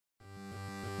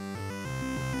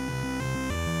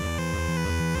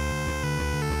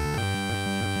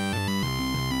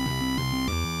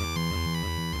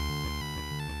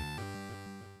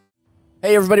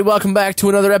Hey everybody, welcome back to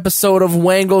another episode of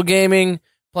Wangle Gaming.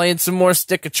 Playing some more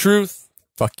Stick of Truth.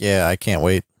 Fuck yeah, I can't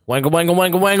wait. Wangle, wangle,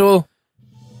 wangle, wangle.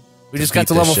 We just got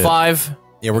to level 5.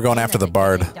 Yeah, we're going after the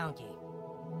bard. At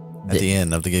the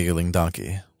inn of the giggling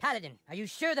donkey. Paladin, are you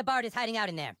sure the bard is hiding out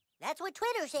in there? That's what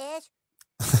Twitter says.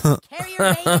 Carrier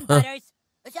Raven, Butters.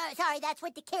 Sorry, that's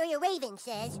what the Carrier Raven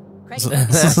says. Craig,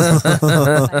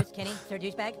 Butters, Kenny, Sir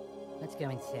Douchebag. Let's go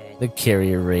inside. The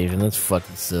Carrier Raven, that's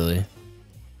fucking silly.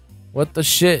 What the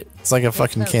shit? It's like a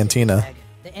fucking cantina.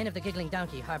 The inn of the giggling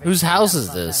donkey harbors. Whose house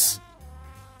is this?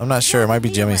 I'm not sure, it might be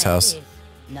Jimmy's house.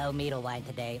 No meadle wine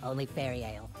today, only fairy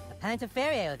ale. A pint of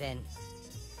fairy ale, then.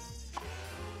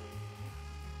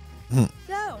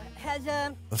 So,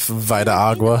 has, Vita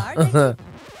Agua.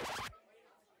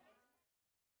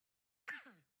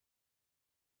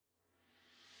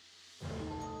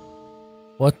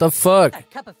 What the fuck? A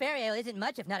cup of fairy ale isn't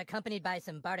much if not accompanied by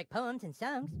some bardic poems and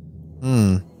songs.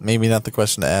 Maybe not the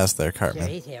question to ask there, Sure, Cartman.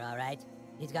 he's here, all right.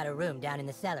 He's got a room down in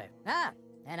the cellar. Ah,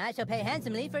 and I shall pay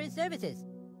handsomely for his services.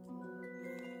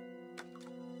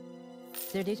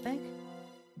 Sir Douchebag?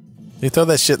 You throw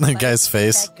that shit in the guy's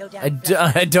face. I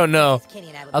don't know.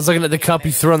 I was looking at the cup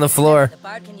you threw on the floor. The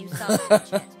bard can use songs and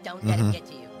chants. Don't let him get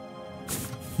to you.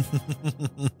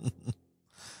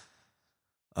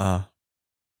 Now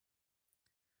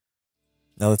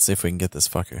let's see if we can get this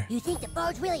fucker. You think the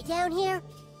bard's really down here?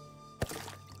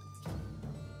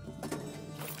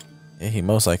 Yeah, he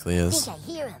most likely I is. think I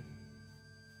hear him.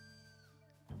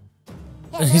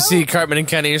 You see Cartman and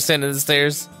Kenny are standing at the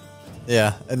stairs.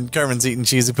 Yeah, and Cartman's eating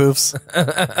cheesy poofs.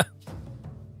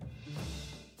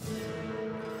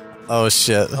 Oh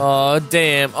shit. Oh,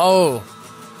 damn. Oh.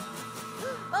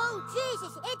 Oh,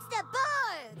 Jesus, it's the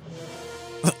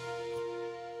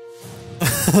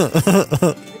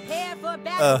bard! Prepare for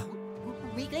battle,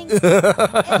 weakling.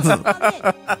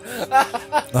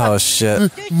 Oh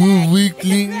shit.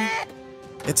 Weakling.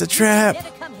 It's a trap. Never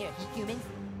come here, humans.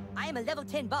 I am a level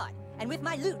 10 bard, and with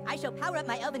my loot, I shall power up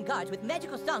my elven guards with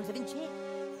magical songs of enchant.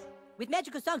 With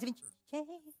magical songs of enchant.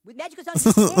 With magical songs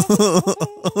of enchant.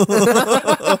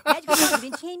 Magical songs of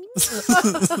enchant. Magical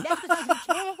songs of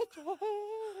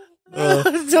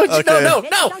enchant. Don't you? Okay.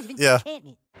 No. Yeah.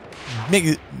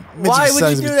 Make Why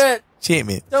would you do that? Cheat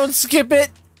me. Don't skip it.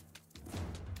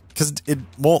 Because it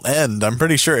won't end. I'm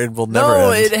pretty sure it will never No,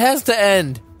 end. it has to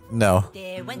end. No.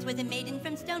 There once was a maiden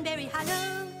from Stoneberry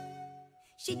Hollow.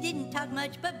 She didn't talk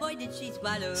much, but boy did she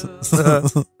swallow.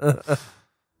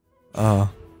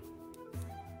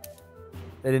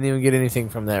 They didn't even get anything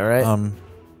from that, right?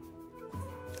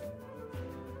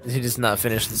 Did he just not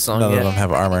finish the song None of yet? them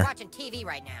have armor. Watching TV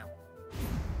right now.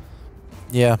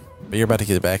 Yeah, but you're about to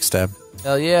get a backstab.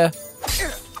 Hell yeah.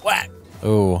 Whack.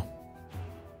 Ooh.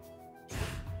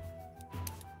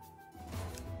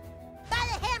 By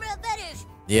the hammer of Butters!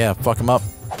 Yeah, fuck him up.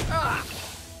 Well,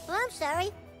 I'm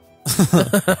sorry.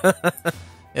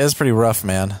 Yeah, it's pretty rough,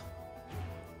 man.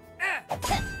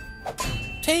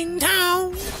 Ting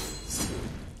town.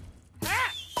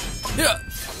 Yeah.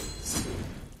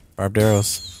 Barbed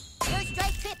arrows. You're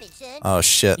straight tripping, son. Oh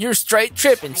shit. You're straight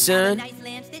tripping, I have a son. nice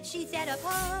lamp that she sat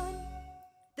upon.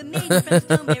 The maiden from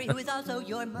Stoneberry, who is also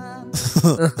your mom.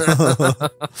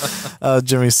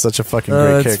 Jimmy's such a fucking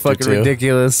great That's character fucking too.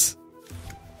 ridiculous.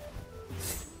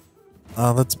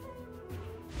 Let's.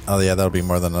 Oh yeah, that'll be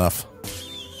more than enough.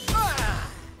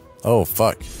 Oh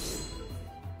fuck.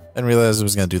 Didn't realize it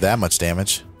was gonna do that much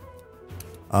damage.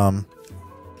 By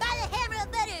the hammer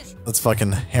of Butters! Let's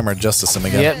fucking hammer justice him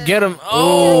again. Yep, get him.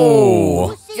 Oh,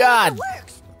 We'll see God how it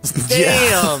works.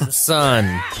 damn, son.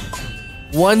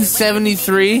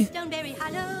 173. Stoneberry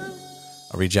Hollow.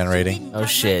 Regenerating. Oh,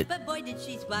 shit. But boy did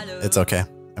she swallow. It's okay.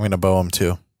 I'm gonna bow him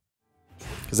too.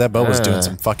 Cause that bow was doing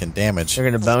some fucking damage. You're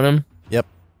gonna bone him? Yep.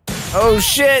 Oh,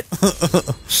 shit.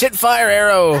 Shit, fire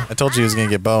arrow. I told you he was gonna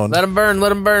get boned. Let him burn,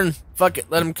 let him burn. Fuck it,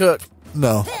 let him cook.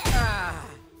 No.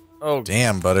 Oh,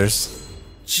 Damn, Butters.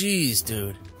 jeez,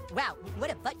 dude. Wow, what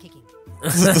a butt kicking. Too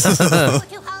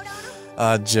hard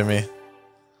on him? Jimmy.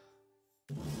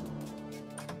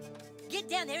 Get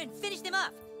down there and finish them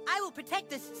off. I will protect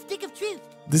this stick of truth.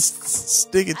 This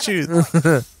stick of truth.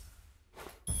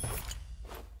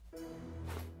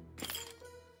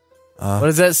 What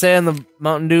does that say on the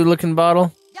Mountain Dew looking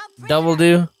bottle? Double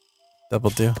do? Double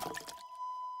do.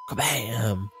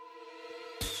 Kabam.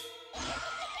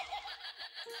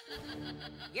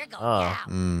 You're going Oh.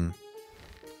 down.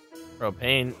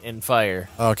 Propane and fire.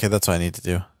 Okay, that's what I need to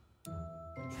do.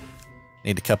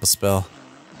 Need to cup a spell.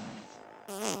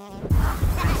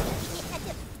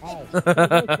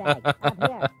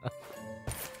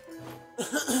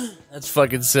 That's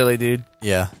fucking silly, dude.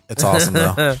 Yeah, it's awesome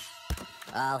though.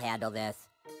 I'll handle this.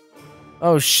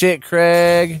 Oh shit,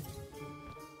 Craig.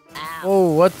 Ow.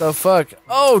 Oh, what the fuck?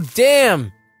 Oh,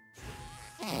 damn.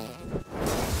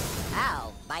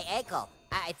 Ow, my ankle.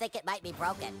 I think it might be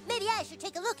broken. Maybe I should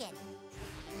take a look at it.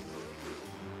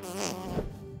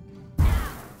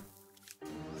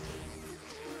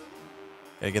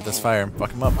 Gotta get this fire and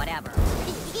fuck him up. Whatever.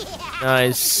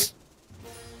 Nice.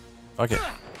 Fuck it.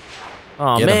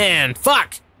 Oh, Get 'em. man.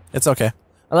 Fuck. It's okay.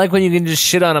 I like when you can just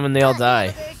shit on them and they all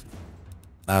die.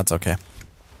 No, it's okay.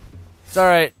 It's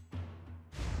alright.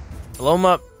 Blow them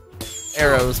up.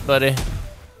 Arrows, buddy.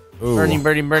 Ooh. Burning,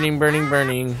 burning, burning, burning,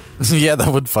 burning. Yeah, that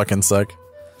would fucking suck.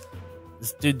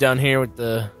 This dude down here with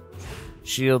the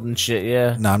shield and shit,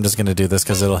 yeah. No, I'm just gonna do this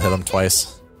because it'll hit him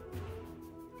twice.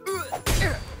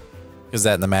 Is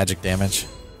that in the magic damage?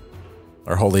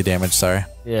 Or holy damage, sorry.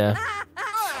 Yeah.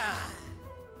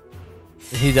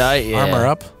 Did he die? Yeah. Armor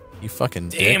up? You fucking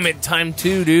Damn dick. it, time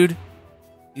 2, dude.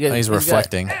 You Oh, got- he's got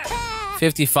reflecting.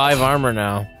 55 armor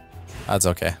now. That's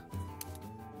okay.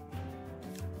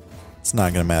 It's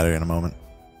not gonna matter in a moment.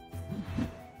 You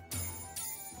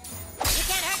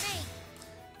can't hurt me.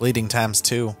 Bleeding times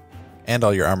 2. And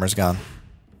all your armor's gone.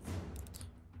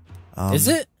 Is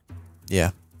it?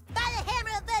 Yeah. By the hammer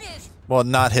of Vetters. Well,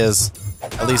 not his.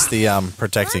 At least the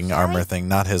protecting armor thing,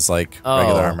 not his like Oh.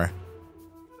 regular armor.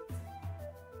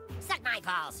 Suck my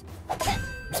balls.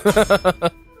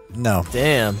 No.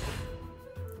 Damn.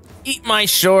 Eat my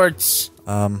shorts.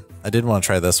 I did want to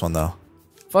try this one though.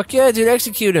 Fuck yeah, dude,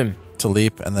 execute him. To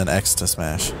leap and then X to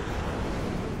smash.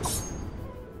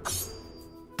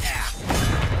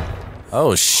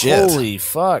 Oh shit. Holy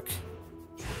fuck.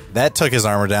 That took his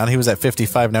armor down. He was at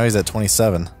 55, now he's at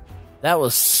 27. That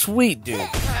was sweet, dude.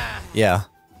 Yeah.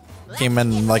 Came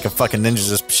in like a fucking ninja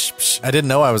just psh, psh. I didn't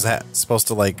know I was supposed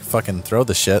to like fucking throw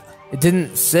the shit. It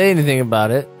didn't say anything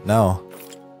about it. No.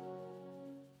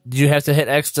 Did you have to hit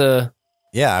X to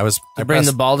Yeah, I bring pressed-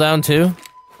 the ball down too?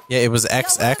 Yeah, it was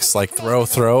XX, like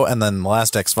throw, and then the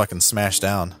last X fucking smash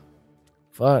down.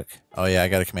 Fuck. Oh yeah, I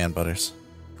got a command, Butters.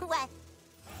 What?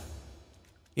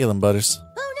 Heal him, Butters.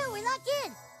 Oh no, we're locked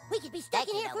in. We could be stuck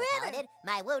in here forever.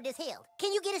 My wound is healed.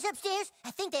 Can you get us upstairs?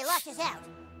 I think they locked us out.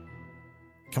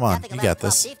 Come on, Nothing you a got little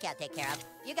this. Thief can't take care of.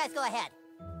 You guys go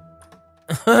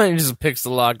ahead. He just picks the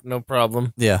lock, no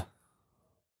problem. Yeah.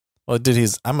 Well, dude,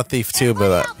 I'm a thief too,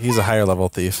 but he's a higher level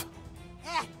thief.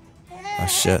 Oh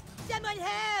shit. Someone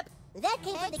help! That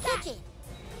came from the kitchen.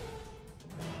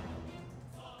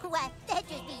 What? That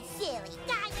just be silly.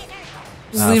 Die with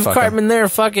her. Just Nah, leave fuck Cartman there,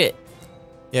 fuck it.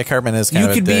 Yeah, Cartman is kind You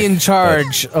of a could be dick, in but-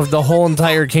 charge of the whole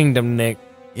entire kingdom, Nick.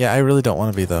 Yeah, I really don't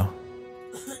want to be though.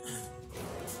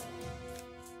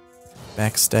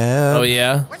 Backstab. Oh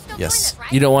yeah? We're still Yes. doing this,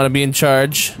 right? You don't want to be in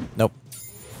charge? Nope.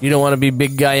 You don't want to be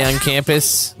big guy on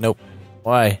campus? Nope.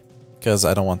 Why? Because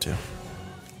I don't want to.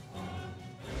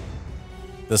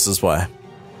 This is why.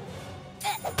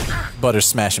 Butter's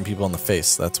smashing people in the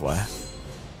face, that's why.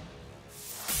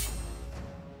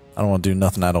 I don't want to do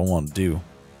nothing I don't want to do.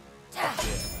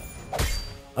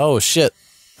 Oh, shit.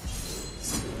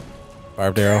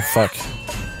 Barbed arrow, fuck.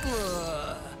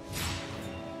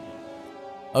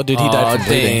 Oh, dude, he died from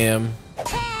bleeding. damn.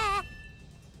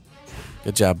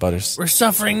 Good job, Butters. We're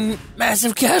suffering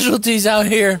massive casualties out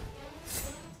here.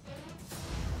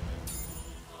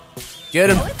 Get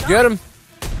him. Get him.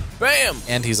 Bam.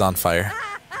 And he's on fire.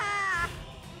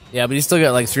 Yeah, but he's still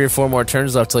got like 3 or 4 more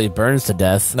turns left till he burns to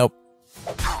death. Nope.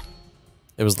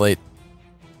 It was late.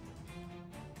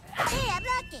 Hey, I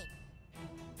blocked it.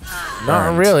 Not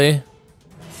Burned. really.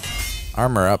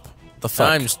 Armor up. The fuck?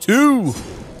 Times 2.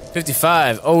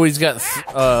 55. Oh, he's got,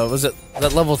 was it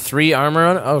that level 3 armor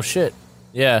on it? Oh, shit.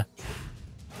 Yeah.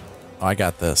 Oh, I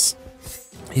got this.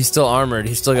 He's still armored.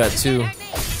 He's still got 2.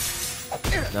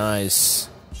 Nice.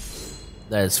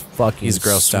 That is fucking He's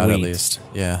grossed out at sweet. least.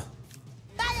 Yeah.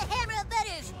 By the hammer of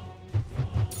Vetters.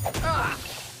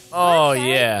 Oh,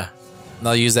 yeah. And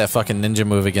I'll use that fucking ninja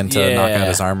move again to knock out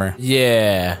his armor.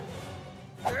 Yeah.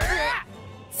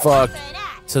 Fuck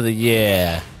to the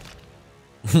yeah.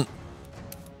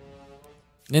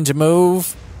 Ninja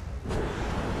move.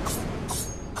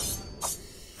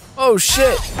 Oh,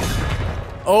 shit.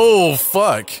 Oh,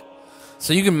 fuck.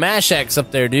 So you can mash axe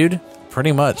up there, dude.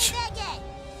 Pretty much.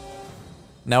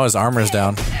 Now his armor's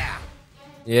down.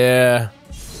 Yeah.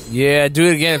 Yeah, do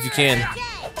it again if you can.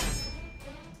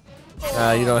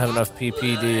 You don't have enough PP,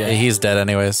 do Hey, you? he's dead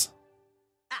anyways.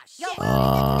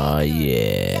 Oh, You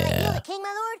yeah. a king, my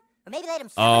lord? Or maybe let him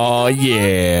Oh,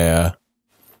 yeah.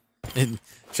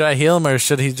 Should I heal him or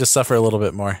should he just suffer a little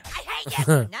bit more? I hate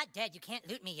you. Not dead. You can't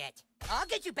loot me yet. I'll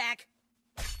get you back.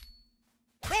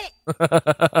 Quit it.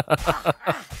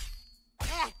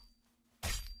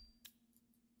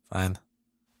 Fine.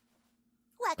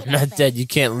 What I'm can I not say? dead. You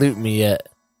can't loot me yet.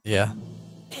 Yeah.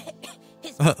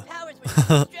 His powers were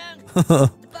so strong.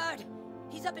 The bard,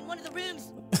 he's up in one of the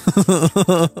rooms.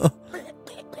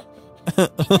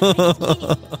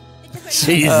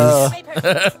 Jesus.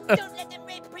 Don't let them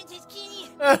rape Princess Kenny.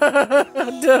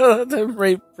 Don't let them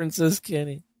rape Princess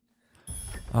Kenny.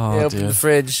 Oh, They open dude. the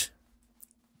fridge.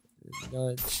 All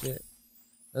that shit.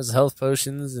 Those health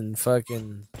potions and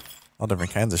fucking. All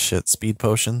different kinds of shit. Speed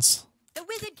potions. The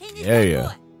Wizard King is Yeah, on yeah.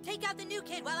 board. Take out the new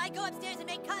kid while I go upstairs and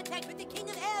make contact with the King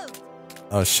of Elves.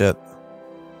 Oh, shit.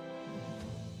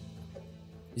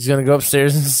 He's gonna go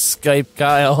upstairs and Skype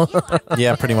Kyle.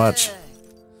 Yeah, pretty much.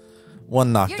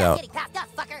 One knocked You're not out. getting popped up,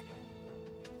 fucker.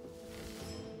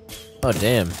 Oh,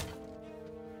 damn.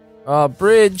 Oh,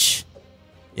 bridge.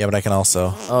 Yeah, but I can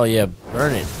also. Oh, yeah,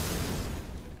 burn it.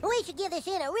 We should give this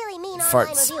in a really mean Fart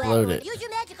online review exploded. afterwards. Use your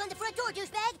magic on the front door,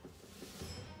 douchebag.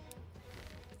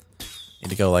 Need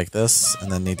to go like this,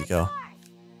 and then need to go.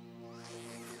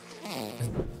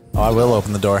 Oh, I will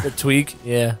open the door. The tweak?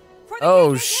 Yeah.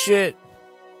 Oh, shit.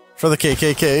 For the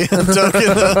KKK. I'm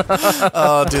joking.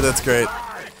 Oh, dude, that's great.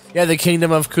 Yeah, the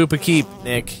Kingdom of Koopa Keep,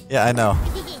 Nick. Yeah, I know.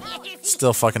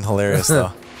 Still fucking hilarious,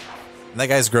 though. And that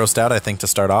guy's grossed out, I think, to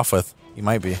start off with. He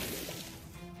might be.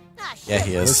 Ah, shit. Yeah,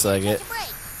 he Looks is. like it. Break.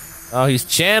 Oh, he's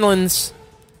channelings.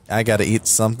 I gotta eat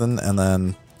something and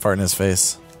then fart in his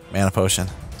face. Mana potion.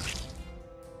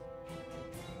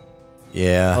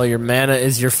 Yeah. Oh, your mana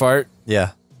is your fart?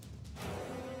 Yeah.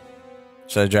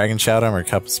 Should I dragon shout him or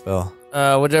cup spell?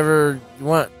 Whatever you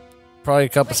want. Probably a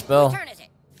cup of spell. Turn is it?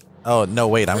 Oh, no,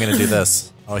 wait, I'm gonna do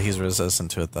this. Oh, he's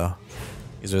resistant to it, though.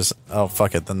 Oh,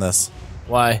 fuck it, then this.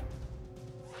 Why?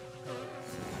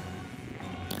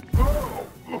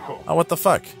 Oh, what the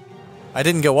fuck? I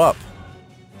didn't go up.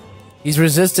 He's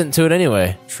resistant to it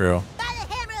anyway. True. By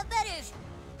the hammer of butters.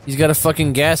 He's got a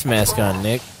fucking gas mask on,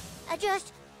 Nick. I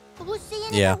just was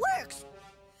seeing Yeah. if it works.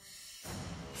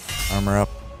 Armor up,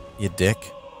 you dick.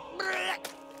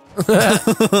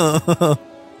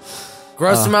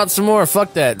 Gross him out some more.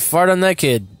 Fuck that. Fart on that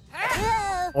kid.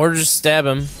 Oh, Or just stab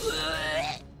him.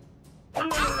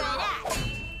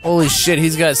 Holy shit,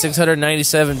 he's got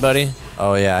 697, buddy.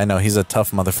 Oh, yeah, I know. He's a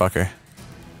tough motherfucker.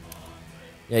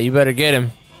 Yeah, you better get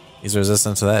him. He's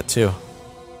resistant to that, too.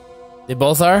 They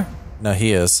both are? No,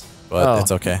 he is, but Oh.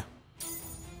 it's okay.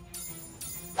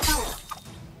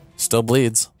 Still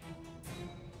bleeds.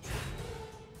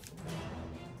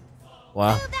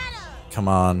 Wow. Come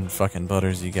on, fucking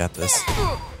Butters, you got this.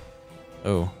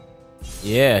 Oh,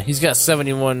 Yeah, he's got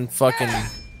 71 fucking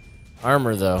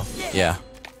armor, though. yeah.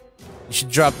 You should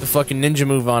drop the fucking ninja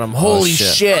move on him. Holy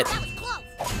shit. shit. that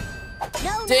was close.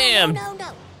 No, Damn. No, no, no,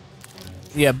 no.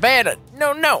 Yeah, bad.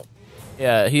 No, no.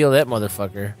 Yeah, heal that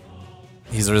motherfucker.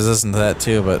 He's resistant to that,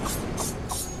 too, but...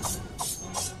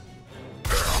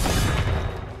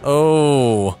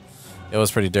 Oh, it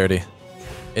was pretty dirty.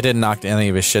 It didn't knock any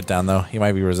of his shit down, though. He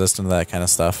might be resistant to that kind of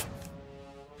stuff.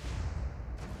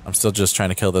 I'm still just trying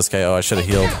to kill this guy. Oh, I should have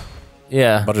healed.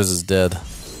 Yeah. Butters is dead.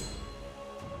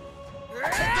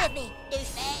 Forgive me,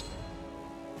 douchebag.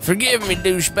 Forgive me,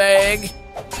 douchebag.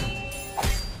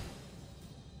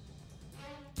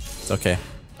 It's okay.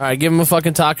 Alright, give him a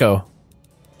fucking taco.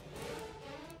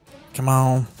 Come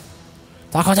on.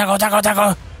 Taco, taco, taco,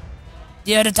 taco.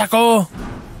 Yeah, the taco.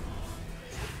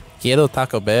 Quiero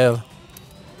Taco Bell.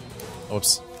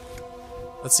 Oops.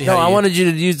 Let's see No, how I you... wanted you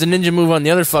to use the ninja move on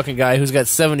the other fucking guy who's got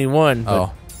 71. but-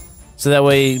 Oh, So that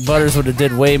way Butters would have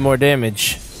did way more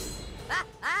damage.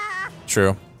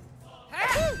 true.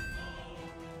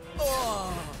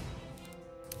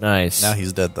 Nice. Now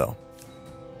he's dead, though.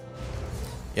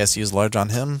 Yes, use large on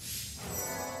him.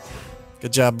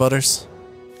 Good job, Butters.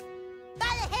 By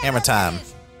the Hammer time.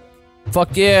 butters.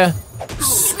 Fuck yeah. I'm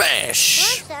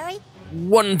Smash. sorry.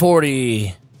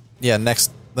 140. Yeah,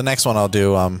 the next one I'll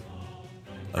do, oh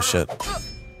shit.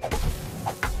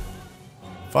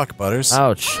 Fuck, Butters.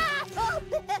 Ouch.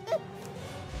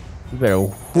 You better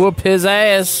whoop his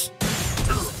ass.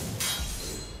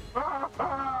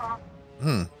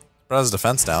 Brought his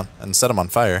defense down and set him on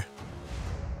fire.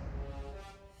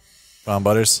 Come on,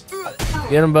 Butters.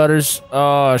 Get him, Butters.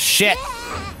 Oh, shit.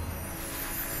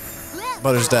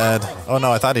 Butters dead. Oh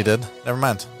no, I thought he did. Never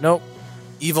mind. Nope.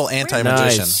 Evil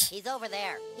anti-magician. Nice. He's over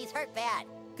there. He's hurt bad.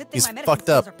 Good thing He's my medical fucked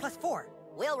up. skills are +4.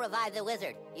 We'll revive the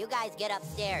wizard. You guys get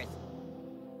upstairs.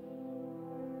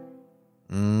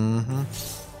 Mm-hmm.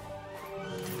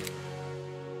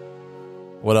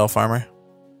 What elf armor?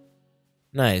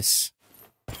 Nice.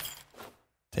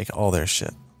 Take all their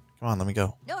shit. Come on, let me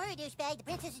go. No hurry, douchebag. The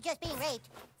princess is just being raped.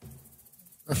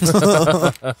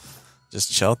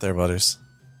 Just chill out there, Butters.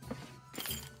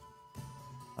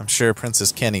 I'm sure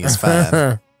Princess Kenny is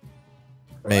fine.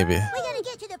 Maybe. We gotta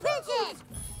get to the princess.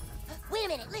 Wait a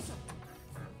minute, listen.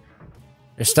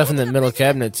 There's stuff in that middle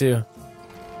cabinet too.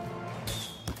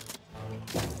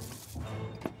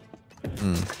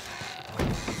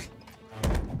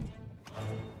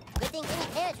 Good thing any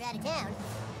parents are out of town.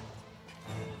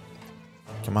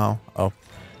 Come on. Oh,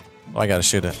 I gotta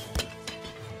shoot it.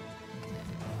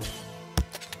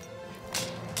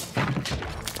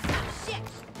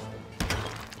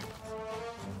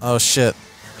 Oh shit!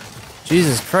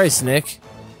 Jesus Christ, Nick.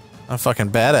 I'm fucking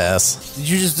badass. Did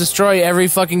you just destroy every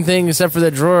fucking thing except for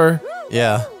that drawer?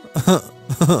 Yeah.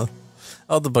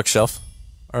 Oh, the bookshelf.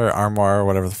 Or armoire, or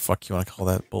whatever the fuck you want to call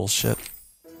that bullshit.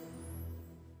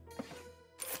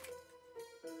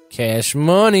 Cash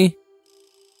money.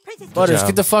 Princess Butters, job.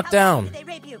 get the fuck How down. did they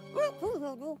rape you?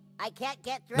 I can't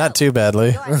get through. Not too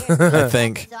badly, Door here's closed, I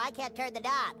think. So I can't turn the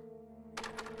knob.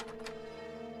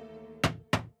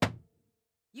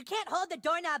 You can't hold the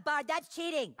doorknob, Bard. That's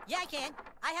cheating. Yeah, I can.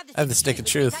 I have the I have the stick of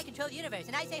which means truth. I control the universe,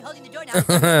 and I say holding the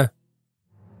doorknob.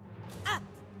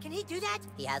 Can he do that?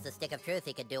 He has the stick of truth.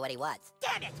 He can do what he wants.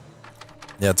 Damn it!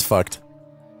 Yeah, it's fucked.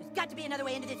 There's got to be another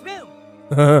way into this room.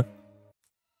 Hey,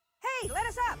 let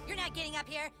us up! You're not getting up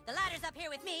here. The ladder's up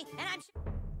here with me, and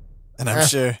And I'm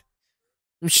sure.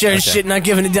 I'm sure as Okay. shit not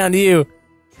giving it down to you.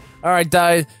 Alright,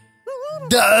 die.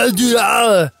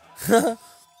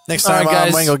 Next All time right, on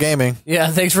guys. Wangle Gaming. Yeah,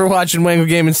 thanks for watching Wangle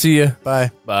Gaming. See ya. Bye.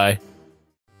 Bye.